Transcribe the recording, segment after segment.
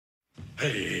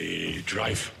Hey,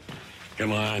 Dreyfuss.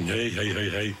 Come on.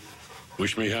 Hey.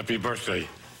 Wish me happy birthday.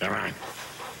 Come on.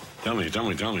 Tell me.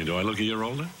 Do I look a year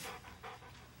older?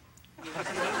 Is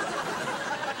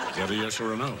that a yes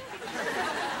or a no?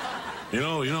 You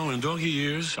know, in doggy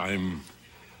years, I'm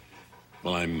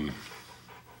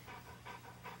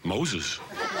Moses.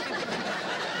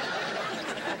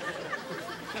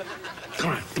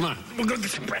 Come on. We'll go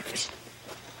get some breakfast.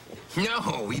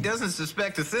 No, he doesn't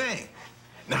suspect a thing.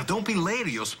 Now, don't be late or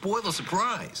you'll spoil the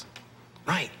surprise.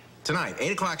 Right, tonight,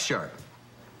 8 o'clock sharp.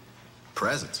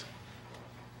 Presents.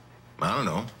 I don't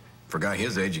know. For a guy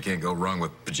his age, you can't go wrong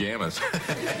with pajamas.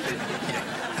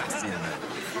 Yeah, I'll see you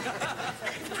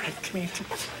tonight. Come here.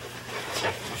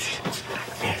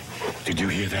 Did you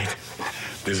hear that?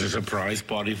 There's a surprise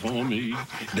party for me.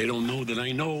 They don't know that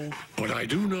I know, but I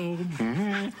do know.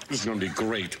 Mm-hmm. This is gonna be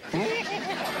great.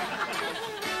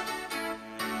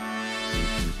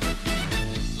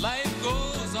 Life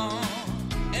goes on,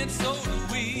 and so do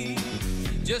we.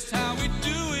 Just how we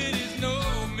do it is no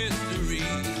mystery.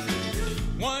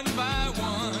 One by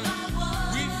one,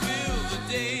 we fill the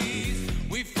days.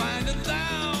 We find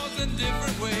 1,000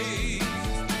 different ways.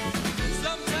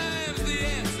 Sometimes the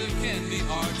answer can be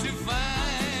hard to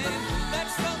find.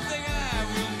 That's something I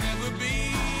will never be.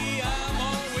 I'm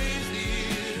always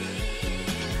here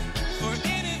for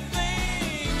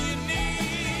anything you need.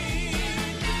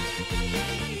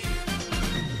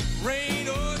 Rain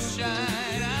or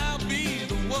shine, I'll be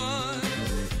the one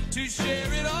to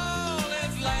share it all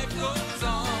as life goes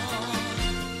on.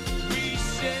 We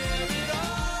share it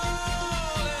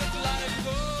all as life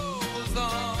goes on.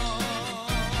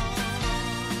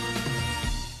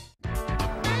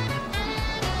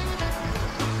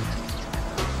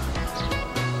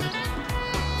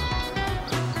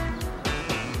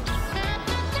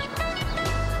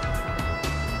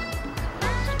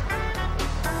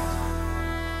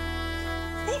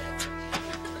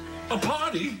 A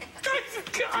party?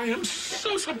 I am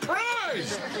so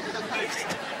surprised.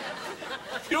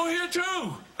 You're here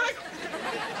too.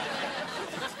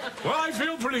 Well, I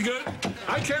feel pretty good.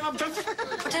 I can't.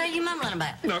 What are you mumbling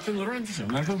about? Nothing, Lorenzo.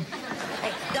 Nothing.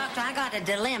 Hey, doctor, I got a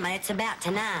dilemma. It's about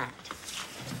tonight.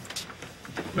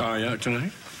 Oh, yeah,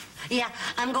 tonight? Yeah,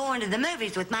 I'm going to the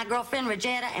movies with my girlfriend,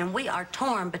 Regetta, and we are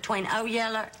torn between Old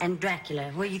Yeller and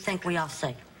Dracula. What do you think we all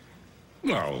see?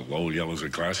 Well, Old Yellow's a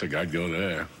classic. I'd go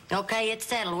there. Okay, it's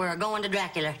settled. We're going to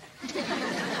Dracula.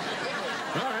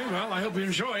 All right, well, I hope you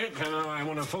enjoy it. And I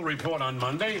want a full report on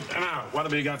Monday. Now, what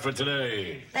have we got for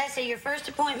today? Let's see, your first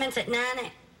appointment's at 9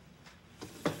 a.m.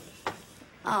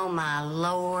 Oh, my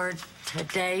Lord.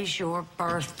 Today's your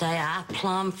birthday. I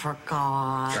plumb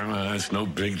forgot. Come on, it's no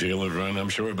big deal, LaVerne. I'm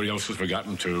sure everybody else has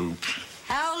forgotten, too.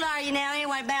 How old are you now,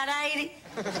 anyway? About 80?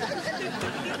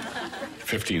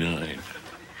 59.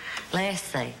 Let's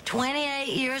see. 28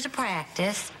 years of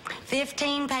practice,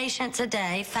 15 patients a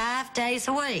day, 5 days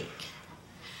a week.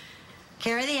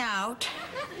 Carry the out.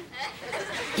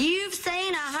 You've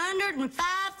seen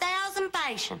 105,000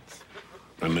 patients.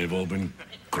 And they've all been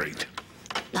great.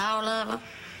 All of them?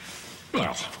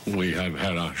 Well, we have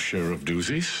had our share of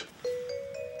doozies.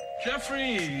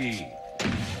 Jeffrey,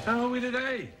 how are we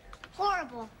today?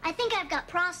 Horrible. I think I've got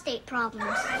prostate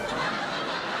problems.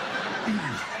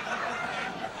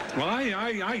 Well,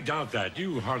 I doubt that.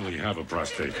 You hardly have a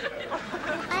prostate.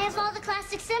 I have all the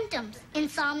classic symptoms.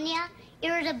 Insomnia,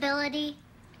 irritability,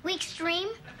 weak stream.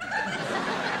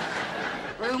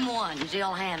 Room 1,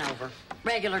 Jill Hanover.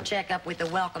 Regular checkup with the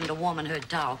Welcome to Womanhood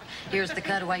talk. Here's the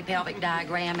cutaway pelvic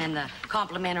diagram and the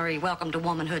complimentary Welcome to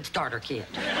Womanhood starter kit.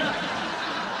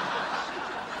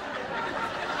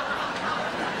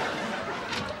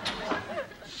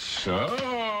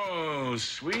 So,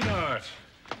 sweetheart,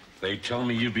 they tell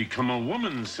me you've become a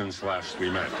woman since last we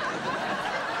met.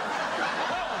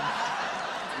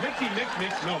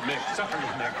 Mick. Sorry,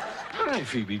 Mick. Hi,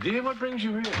 Phoebe, dear. What brings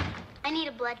you here? I need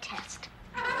a blood test.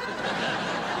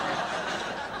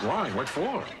 Why? What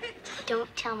for?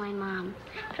 Don't tell my mom,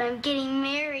 but I'm getting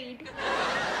married.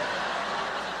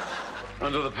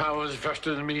 Under the powers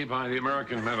vested in me by the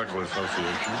American Medical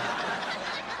Association,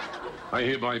 I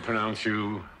hereby pronounce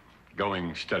you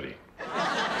going steady.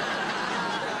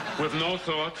 With no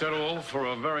thoughts at all for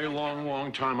a very long,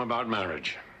 long time about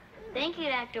marriage. Thank you,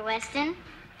 Dr. Weston.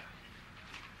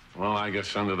 Well, I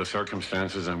guess under the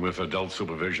circumstances and with adult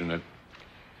supervision, it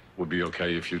would be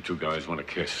okay if you two guys want to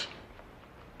kiss.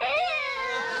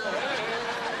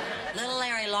 Little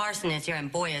Larry Larson is here, and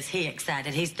boy, is he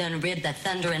excited. He's done rid the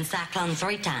thundering cyclone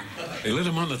 3 times. They lit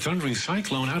him on the thundering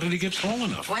cyclone. How did he get tall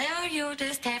enough? Well, you'll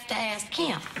just have to ask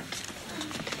him.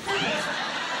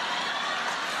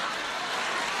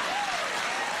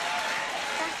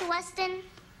 Weston,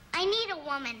 I need a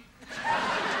woman.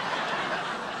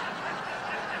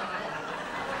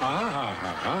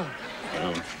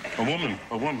 A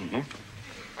woman, huh?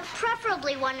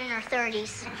 Preferably one in her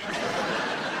 30s.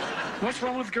 What's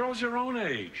wrong with girls your own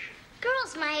age?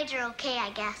 Girls my age are okay,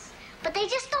 I guess. But they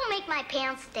just don't make my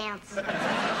pants dance.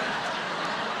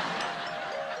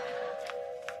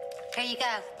 Here you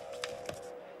go.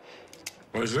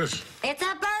 What is this? It's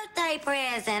a birthday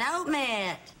present,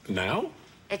 oatmeal. Now?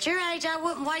 At your age, I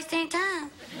wouldn't waste any time.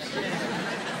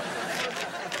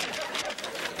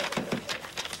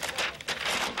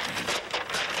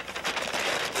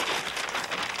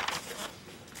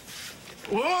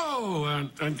 Whoa,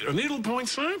 a needlepoint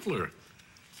sampler.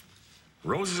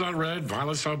 Roses are red,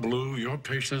 violets are blue. Your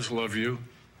patients love you.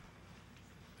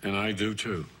 And I do,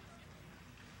 too.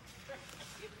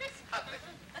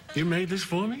 You made this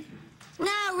for me?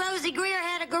 No, Rosie Greer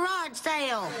had a garage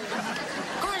sale.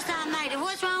 Of course I made it.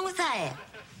 What's wrong with that?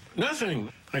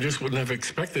 Nothing. I just wouldn't have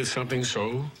expected something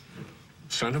so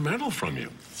sentimental from you.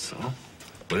 So,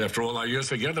 but after all our years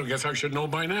together, I guess I should know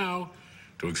by now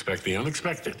to expect the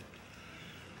unexpected.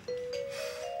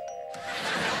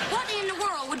 What in the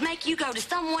world would make you go to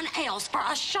someone else for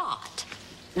a shot?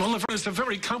 Well, LaVerne, it's a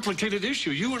very complicated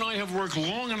issue. You and I have worked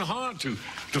long and hard to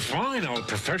define our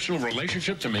professional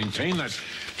relationship, to maintain that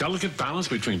delicate balance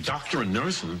between doctor and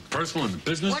nurse and personal and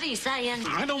business. What are you saying?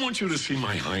 I don't want you to see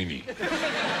my hiney.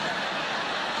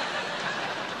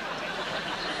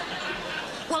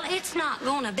 Well, it's not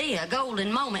going to be a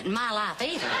golden moment in my life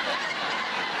either.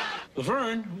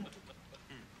 LaVerne,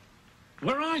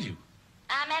 where are you?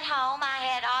 I'm at home. I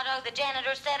had Otto, the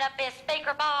janitor, set up his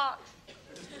speaker box.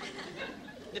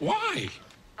 Why?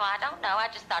 Well, I don't know. I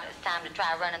just thought it was time to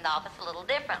try running the office a little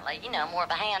differently. You know, more of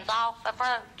a hands-off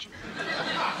approach.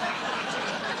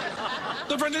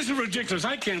 LaVerne, this is ridiculous.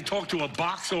 I can't talk to a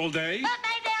box all day. Put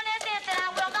me down this instant. I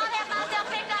will not have myself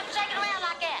picked up and shaking around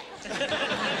like that.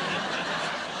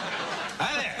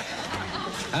 Hi there.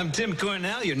 I'm Tim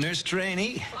Cornell, your nurse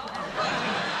trainee.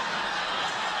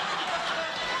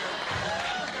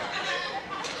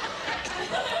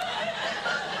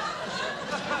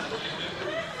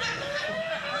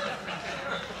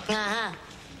 Uh-huh.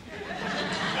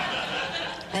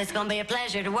 It's gonna be a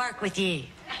pleasure to work with you.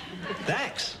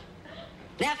 Thanks.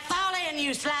 Now fall in,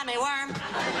 you slimy worm.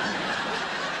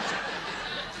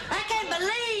 I can't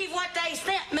believe what they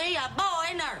sent me, a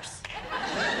boy nurse.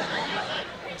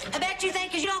 I bet you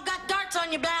think because you don't got darts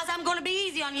on your blouse, I'm gonna be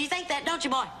easy on you. You think that, don't you,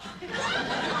 boy?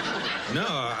 No,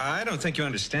 I don't think you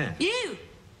understand. You.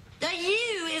 The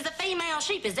you is a female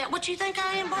sheep. Is that what you think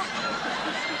I am, boy?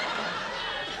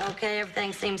 Okay,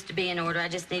 everything seems to be in order. I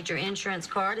just need your insurance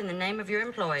card and the name of your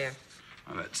employer.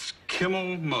 That's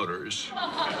Kimmel Motors.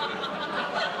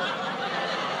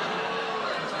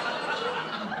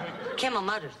 Kimmel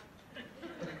Motors.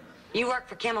 You work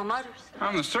for Kimmel Motors?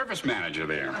 I'm the service manager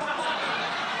there.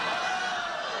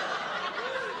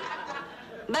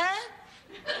 Bud?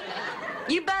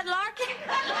 You Bud Larkin?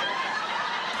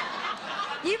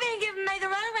 You've been giving me the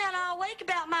runaround all week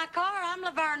about my car. I'm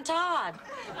LaVerne Todd.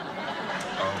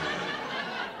 Oh.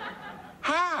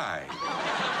 Hi.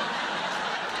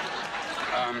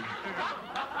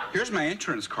 Here's my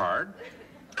insurance card.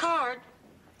 Card?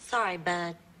 Sorry,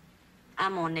 Bud.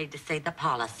 I'm gonna need to see the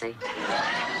policy.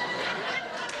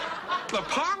 The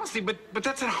policy, but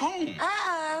that's at home.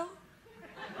 Uh-oh.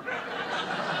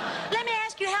 Let me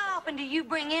ask you, how often do you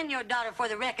bring in your daughter for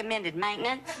the recommended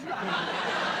maintenance?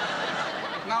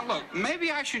 Now, look,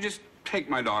 maybe I should just take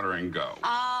my daughter and go.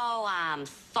 Oh, I'm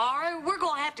sorry. We're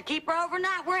gonna have to keep her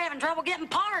overnight. We're having trouble getting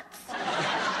parts.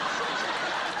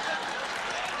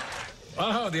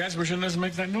 Oh, the ice machine doesn't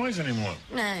make that noise anymore.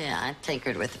 No, yeah, I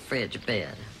tinkered with the fridge a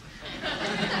bit.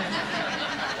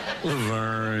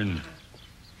 LaVerne.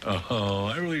 Oh,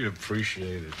 I really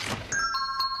appreciate it.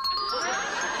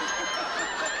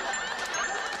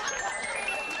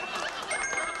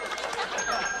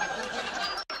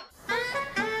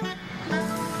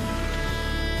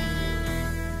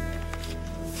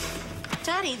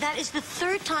 Daddy, that is the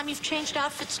third time you've changed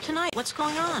outfits tonight. What's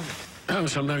going on? Oh,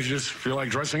 sometimes you just feel like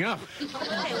dressing up.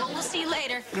 Okay, well, we'll see you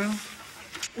later. Yeah.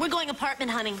 We're going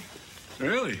apartment hunting.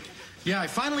 Really? Yeah, I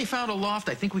finally found a loft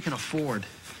I think we can afford.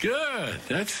 Good.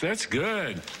 That's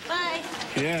good. Bye.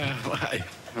 Yeah, bye.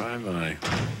 Bye-bye.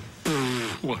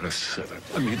 What a setup.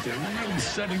 I mean, they're really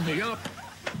setting me up.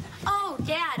 Oh,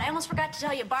 Dad, I almost forgot to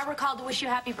tell you. Barbara called to wish you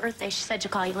a happy birthday. She said to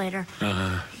call you later.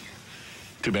 Uh-huh.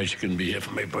 Too bad she couldn't be here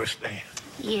for my birthday.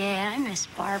 Yeah, I miss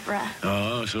Barbara.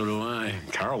 Oh, so do I.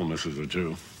 Carol misses her,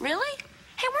 too. Really?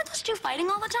 Hey, weren't those two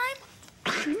fighting all the time?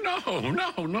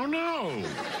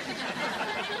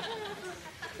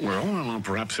 No. Well,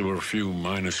 perhaps there were a few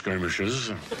minor skirmishes.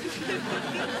 Get out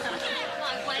of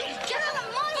my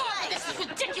way! This is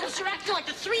ridiculous. You're acting like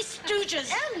the Three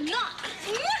Stooges. I'm not.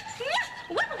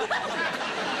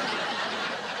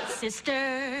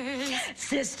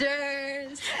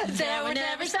 Sisters, there were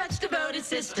never such devoted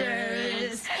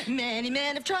sisters. Many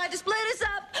men have tried to split us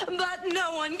up, but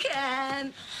no one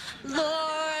can.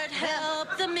 Lord,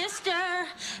 help the mister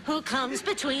who comes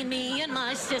between me and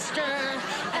my sister.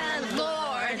 And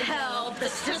Lord, help the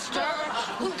sister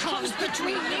who comes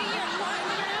between me and my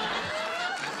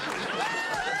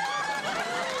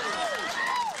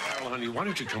Well, honey, why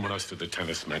don't you come with us to the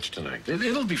tennis match tonight?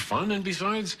 It'll be fun, and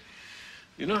besides,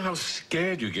 you know how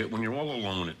scared you get when you're all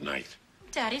alone at night.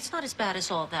 Daddy, it's not as bad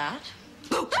as all that.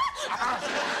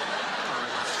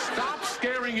 Stop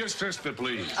scaring your sister,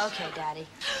 please. Okay, Daddy.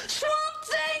 Swamp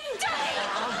Thing Day!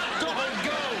 Go.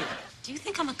 Do you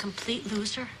think I'm a complete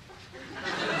loser?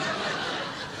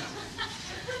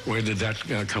 Where did that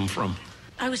come from?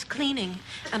 I was cleaning,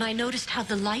 and I noticed how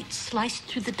the light sliced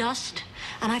through the dust.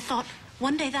 And I thought,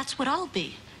 one day that's what I'll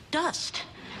be, dust.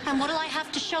 And what'll I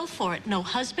have to show for it? No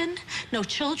husband? No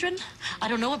children? I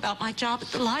don't know about my job at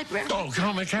the library. Oh,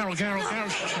 come on, Carol.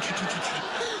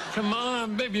 Come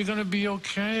on, baby, you're gonna be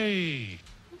okay.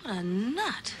 What a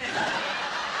nut.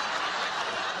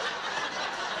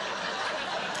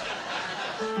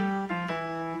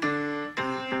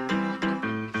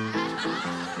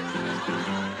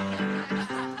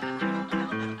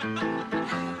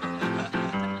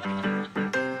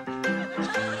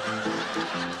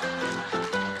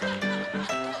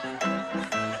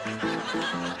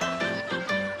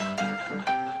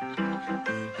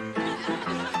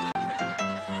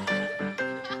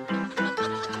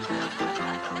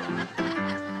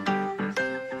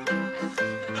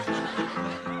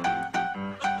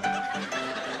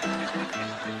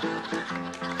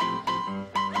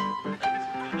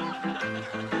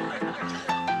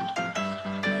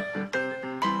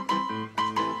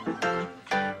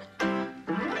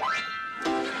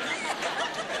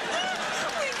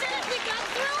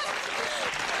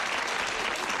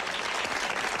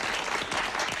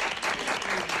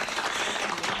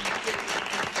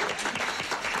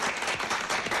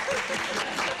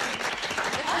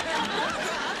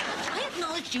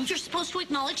 You're supposed to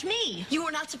acknowledge me. You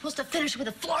were not supposed to finish with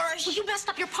a flourish. Well, you messed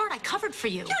up your part. I covered for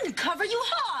you. You didn't cover, you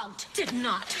hogged. Did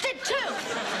not. Did too.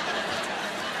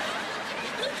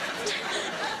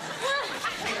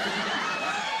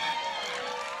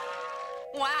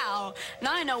 Wow.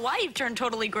 Now I know why you've turned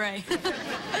totally gray.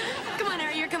 Come on,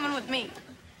 Harry, you're coming with me.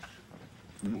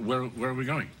 Where are we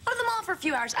going? Go to the mall for a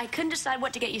few hours. I couldn't decide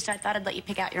what to get you, so I thought I'd let you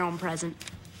pick out your own present.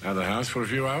 Out of the house for a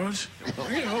few hours? Oh,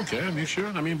 yeah, okay. I mean, sure.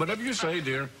 I mean, whatever you say,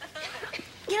 dear.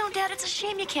 You know, Dad, it's a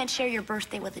shame you can't share your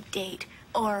birthday with a date.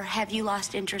 Or have you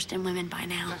lost interest in women by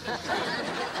now?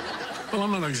 Well, I'm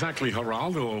not exactly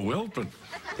Geraldo or Wilt, but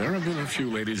there have been a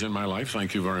few ladies in my life.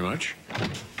 Thank you very much.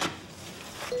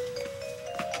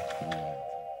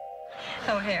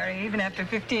 Oh, Harry, even after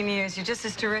 15 years, you're just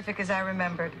as terrific as I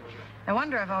remembered. No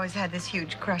wonder I've always had this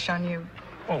huge crush on you.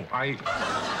 Oh,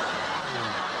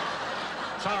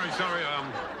 Sorry,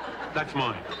 that's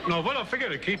mine. No, but I'll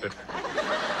forget it. Keep it.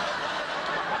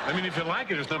 I mean, if you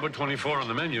like it, it's number 24 on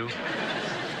the menu.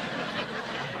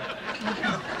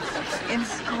 In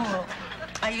school,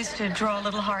 I used to draw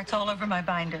little hearts all over my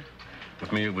binder.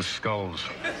 With me, it was skulls.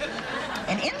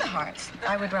 And in the hearts,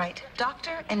 I would write,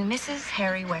 Dr. and Mrs.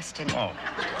 Harry Weston. Oh.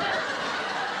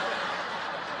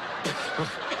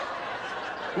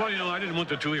 Well, you know, I didn't want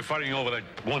the two of you fighting over that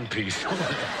one piece.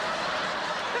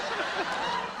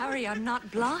 Harry, I'm not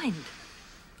blind.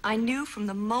 I knew from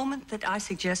the moment that I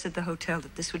suggested the hotel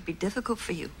that this would be difficult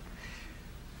for you.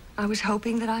 I was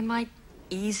hoping that I might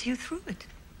ease you through it.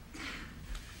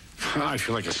 I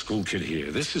feel like a school kid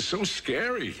here. This is so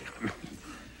scary.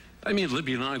 I mean,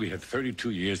 Libby and I, we had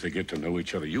 32 years to get to know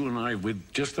each other. You and I, with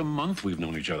just a month, we've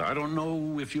known each other. I don't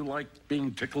know if you like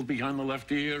being tickled behind the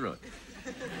left ear, or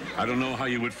I don't know how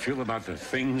you would feel about the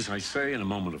things I say in a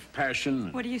moment of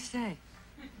passion. What do you say?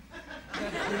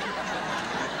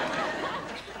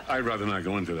 I'd rather not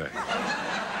go into that.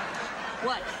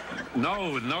 What?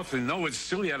 No, nothing. No, it's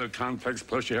silly out of context.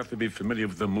 Plus, you have to be familiar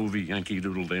with the movie Yankee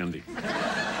Doodle Dandy.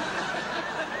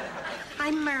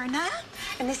 I'm Myrna,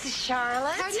 and this is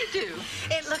Charlotte. How do you do?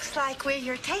 It looks like we're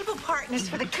your table partners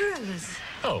for the cruise.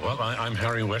 Oh, well, I'm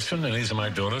Harry Weston, and these are my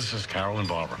daughters. This is Carol and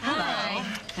Barbara. Hi.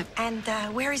 And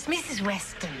where is Mrs.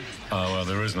 Weston? Well,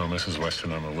 there is no Mrs.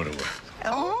 Weston. I'm a widower.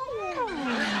 Oh.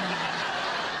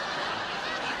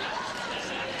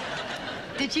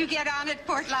 Did you get on at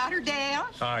Fort Lauderdale?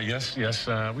 Yes.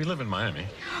 We live in Miami.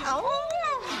 Oh.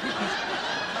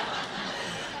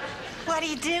 What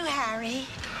do you do, Harry?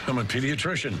 I'm a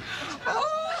pediatrician. Oh!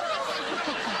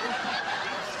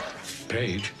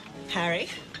 Paige? Harry?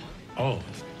 Oh,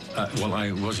 well,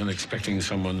 I wasn't expecting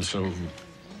someone so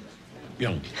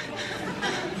young.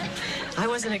 I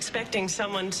wasn't expecting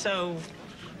someone so...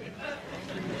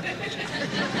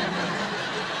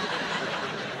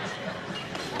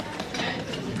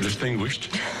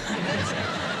 Distinguished.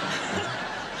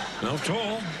 No,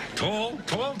 tall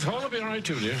will be all right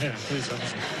too, dear. Yeah, please.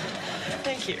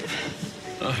 Thank you.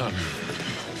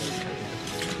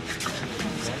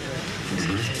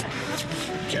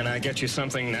 Can I get you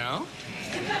something now?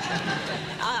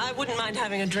 I wouldn't mind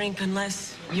having a drink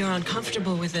unless you're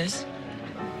uncomfortable with this.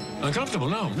 Uncomfortable?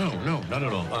 No, not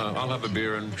at all. I'll have a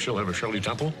beer and she'll have a Shirley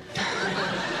Temple.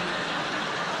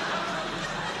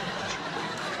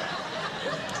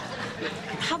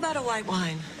 How about a white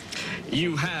wine?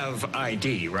 You have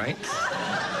ID, right?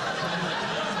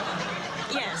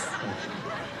 Yes.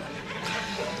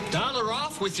 $1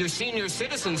 off with your senior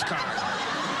citizen's card.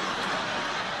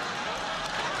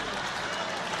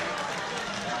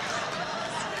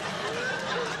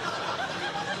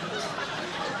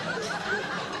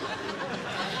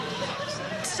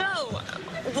 So,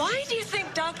 why do you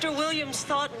think Dr. Williams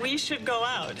thought we should go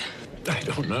out? I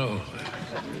don't know.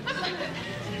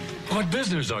 What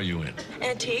business are you in?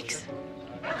 Antiques.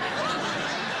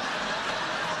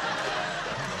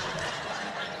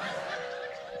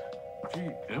 Gee,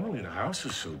 Emily, the house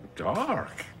is so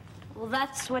dark. Well,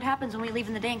 that's what happens when we leave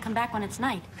in the day and come back when it's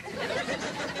night.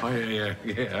 Oh, yeah,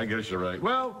 I guess you're right.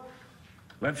 Well,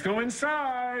 let's go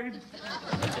inside.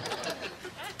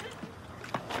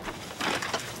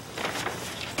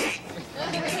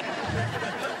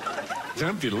 It's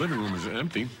empty. The living room is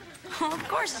empty. Well, of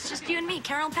course, it's just you and me.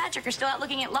 Carol and Patrick are still out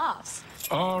looking at lofts.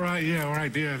 All right,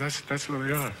 yeah, that's where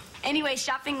they are. Anyway,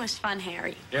 shopping was fun,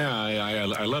 Harry. Yeah,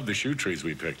 I love the shoe trees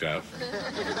we picked out.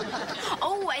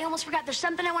 Oh, I almost forgot. There's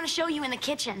something I want to show you in the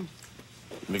kitchen.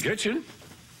 In the kitchen?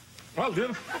 Well,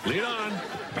 then, lead on.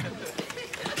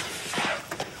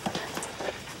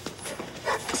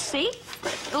 See?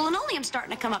 The linoleum's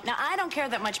starting to come up. Now, I don't care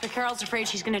that much, but Carol's afraid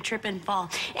she's going to trip and fall.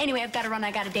 Anyway, I've got to run.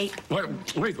 I got a date.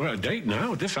 What? Wait, a date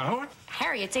now at this hour?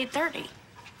 Harry, it's 8:30.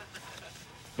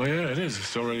 Oh, yeah, it is.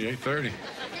 It's already 8:30.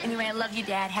 Anyway, I love you,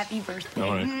 Dad. Happy birthday.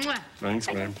 All right. Mwah. Thanks,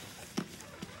 man.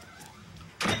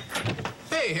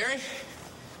 Hey, Harry.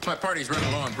 My party's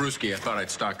running low on brewski. I thought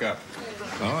I'd stock up.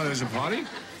 Oh, there's a party?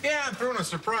 Yeah, I'm throwing a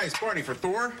surprise party for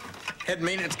Thor, head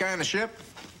maintenance guy on the ship.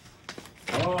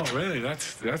 Oh, really?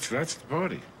 That's the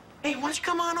party. Hey, why don't you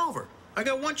come on over? I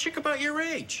got one chick about your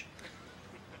age.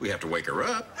 We have to wake her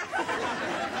up.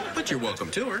 But you're welcome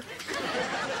to her.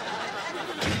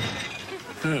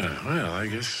 Yeah, well, I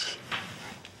guess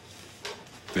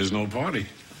there's no party.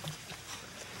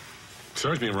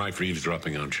 Serves me right for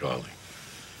eavesdropping on Charlie.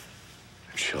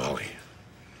 Charlie.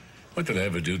 What did I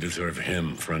ever do to deserve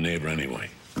him for a neighbor anyway?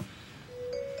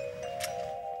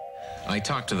 I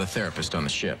talked to the therapist on the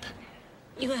ship.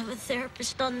 You have a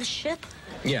therapist on the ship?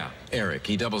 Yeah, Eric.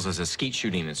 He doubles as a skeet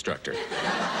shooting instructor.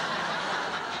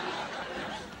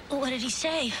 What did he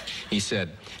say? He said,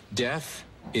 death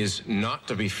is not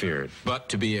to be feared, but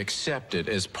to be accepted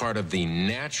as part of the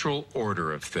natural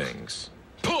order of things.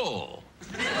 Pull!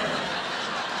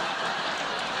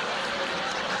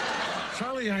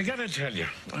 Charlie, I gotta tell you,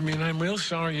 I mean, I'm real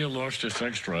sorry you lost your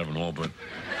sex drive and all, but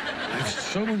I've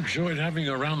so enjoyed having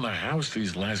you around the house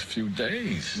these last few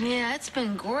days. Yeah, it's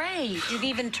been great. You've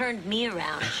even turned me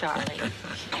around, Charlie.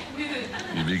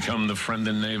 You become the friend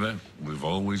and neighbor we've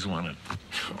always wanted.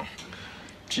 Oh.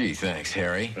 Gee, thanks,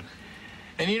 Harry.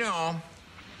 And you know,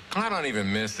 I don't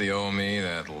even miss the old me,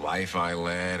 that life I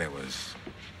led. It was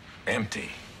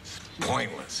empty,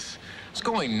 pointless. It's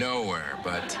going nowhere,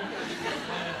 but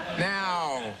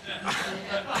now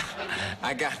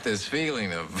I got this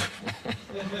feeling of,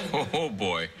 oh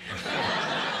boy.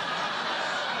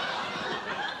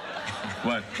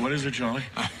 What is it, Charlie?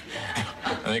 I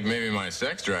think maybe my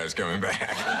sex drive's coming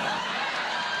back.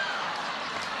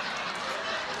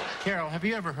 Carol, have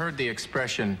you ever heard the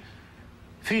expression,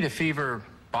 feed a fever,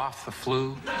 boff the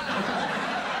flu?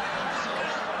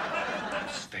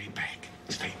 Stay back.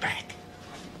 Stay back.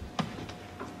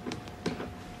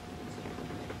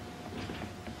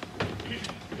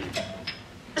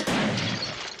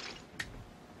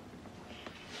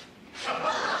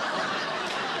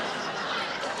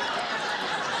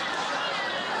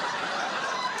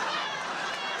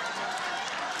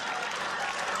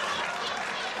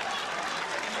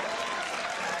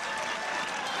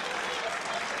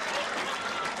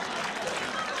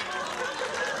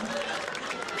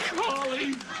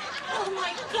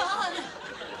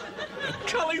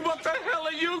 Charlie, what the hell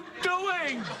are you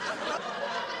doing?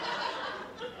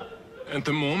 At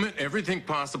the moment, everything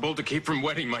possible to keep from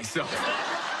wetting myself.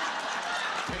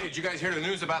 Hey, did you guys hear the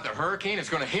news about the hurricane? It's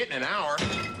going to hit in an hour.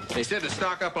 They said to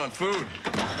stock up on food.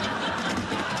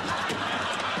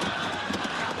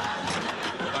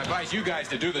 I advise you guys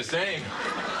to do the same.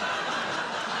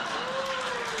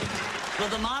 Will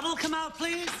the model come out,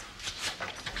 please?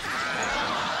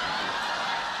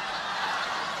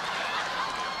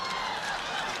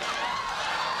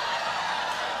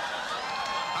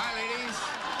 Hi, ladies.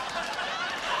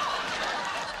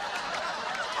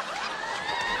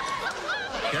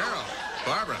 Carol,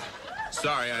 Barbara.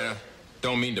 Sorry, I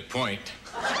don't mean to point.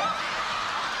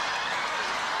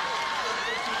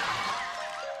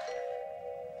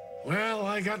 Well,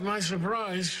 I got my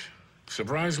surprise.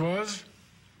 Surprise was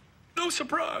no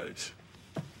surprise.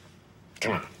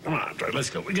 Come on, Troy, let's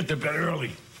go. We get to bed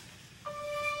early.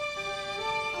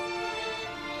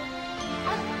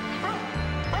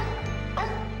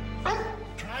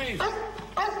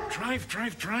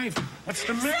 Drive. What's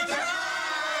the matter?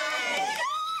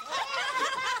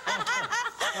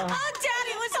 Oh,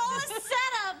 Daddy, it was all a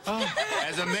setup.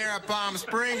 As the mayor of Palm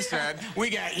Springs said, we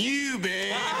got you,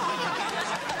 babe.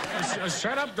 A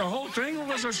setup? The whole thing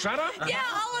was a setup? Yeah,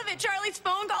 all of it. Charlie's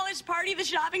phone call, his party, the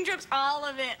shopping trips, all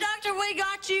of it. Doctor, we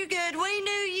got you good. We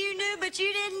knew you knew, but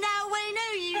you didn't know we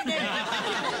knew you knew.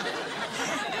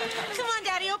 Come on,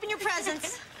 Daddy, open your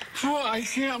presents. Well, I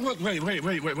can't. Look, wait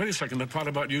a second. The part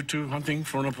about you two hunting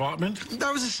for an apartment?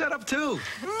 That was a setup, too.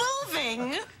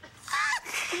 Moving?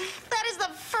 That is the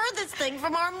furthest thing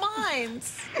from our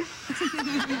minds.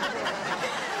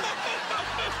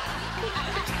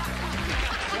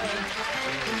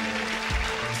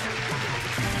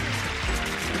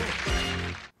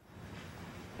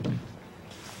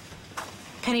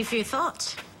 Penny for your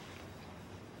thoughts.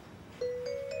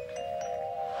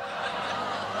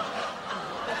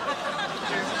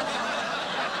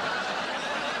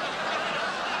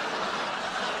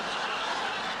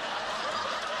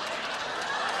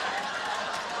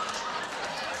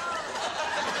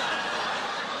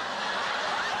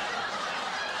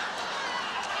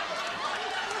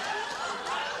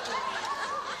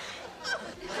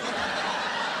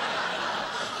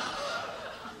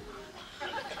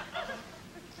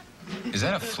 Is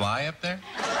that a fly up there?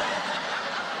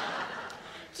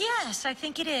 Yes, I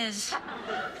think it is.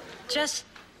 Just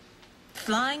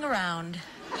flying around.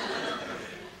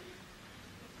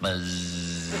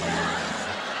 Buzz.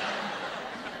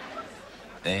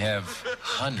 They have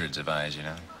hundreds of eyes, you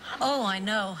know. Oh, I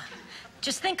know.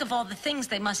 Just think of all the things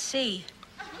they must see.